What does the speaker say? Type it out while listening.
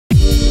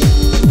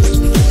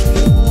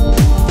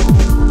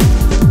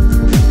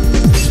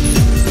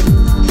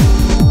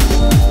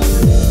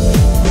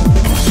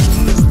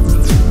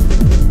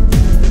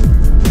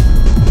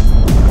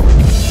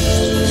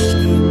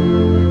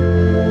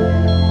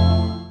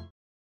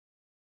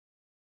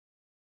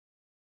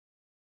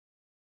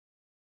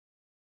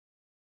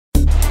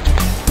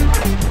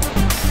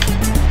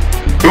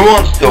Who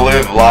wants to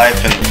live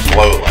life in the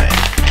slow lane?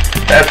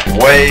 That's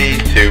way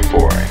too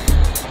boring.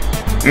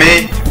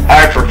 Me,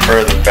 I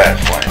prefer the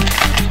fast lane.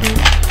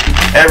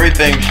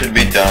 Everything should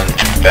be done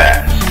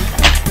fast.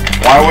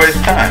 Why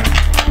waste time?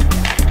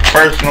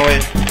 Personally,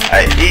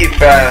 I eat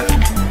fast,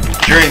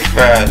 drink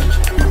fast,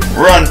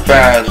 run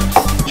fast,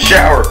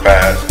 shower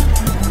fast,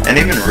 and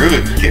even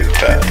Rubik's Cube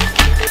fast.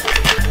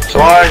 So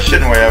why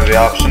shouldn't we have the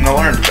option to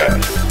learn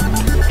fast?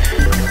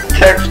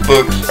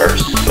 Textbooks are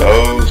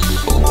so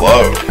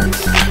slow.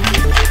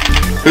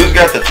 Who's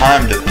got the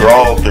time to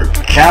crawl through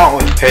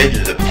countless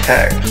pages of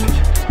text?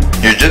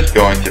 You're just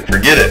going to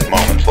forget it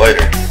moments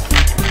later.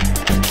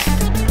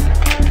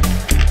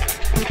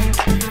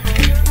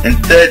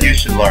 Instead, you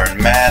should learn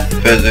math,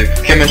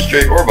 physics,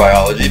 chemistry, or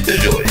biology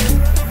visually,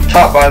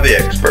 taught by the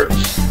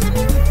experts.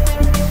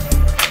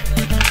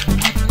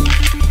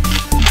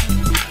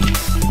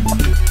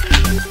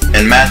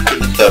 And master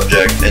the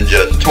subject in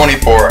just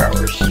 24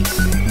 hours.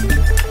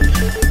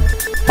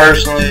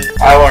 Personally,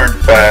 I learned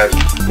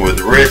fast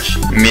with rich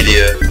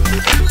media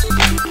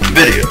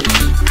videos.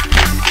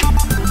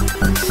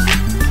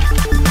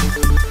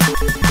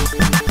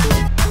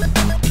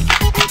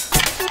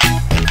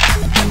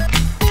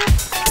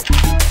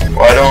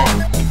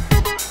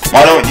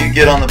 Why don't you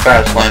get on the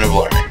fast lane of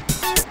learning?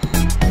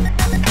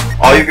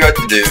 All you got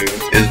to do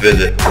is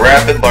visit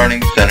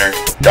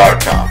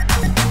rapidlearningcenter.com.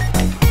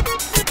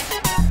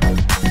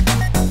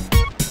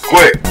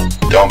 Quick,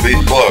 don't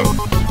be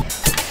slow,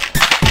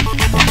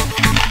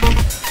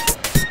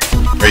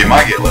 or you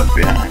might get left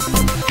behind.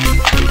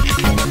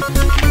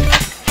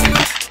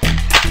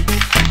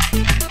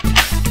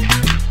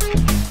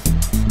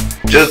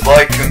 Just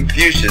like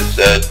Confucius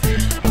said,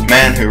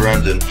 man who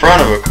runs in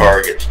front of a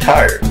car gets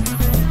tired,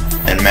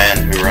 and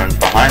man who runs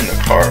behind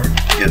the car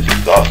gets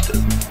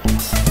exhausted.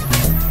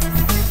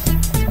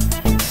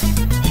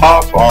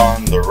 Hop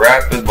on the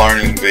rapid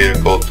learning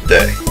vehicle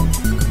today.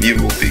 You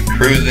will be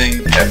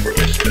cruising effortlessly.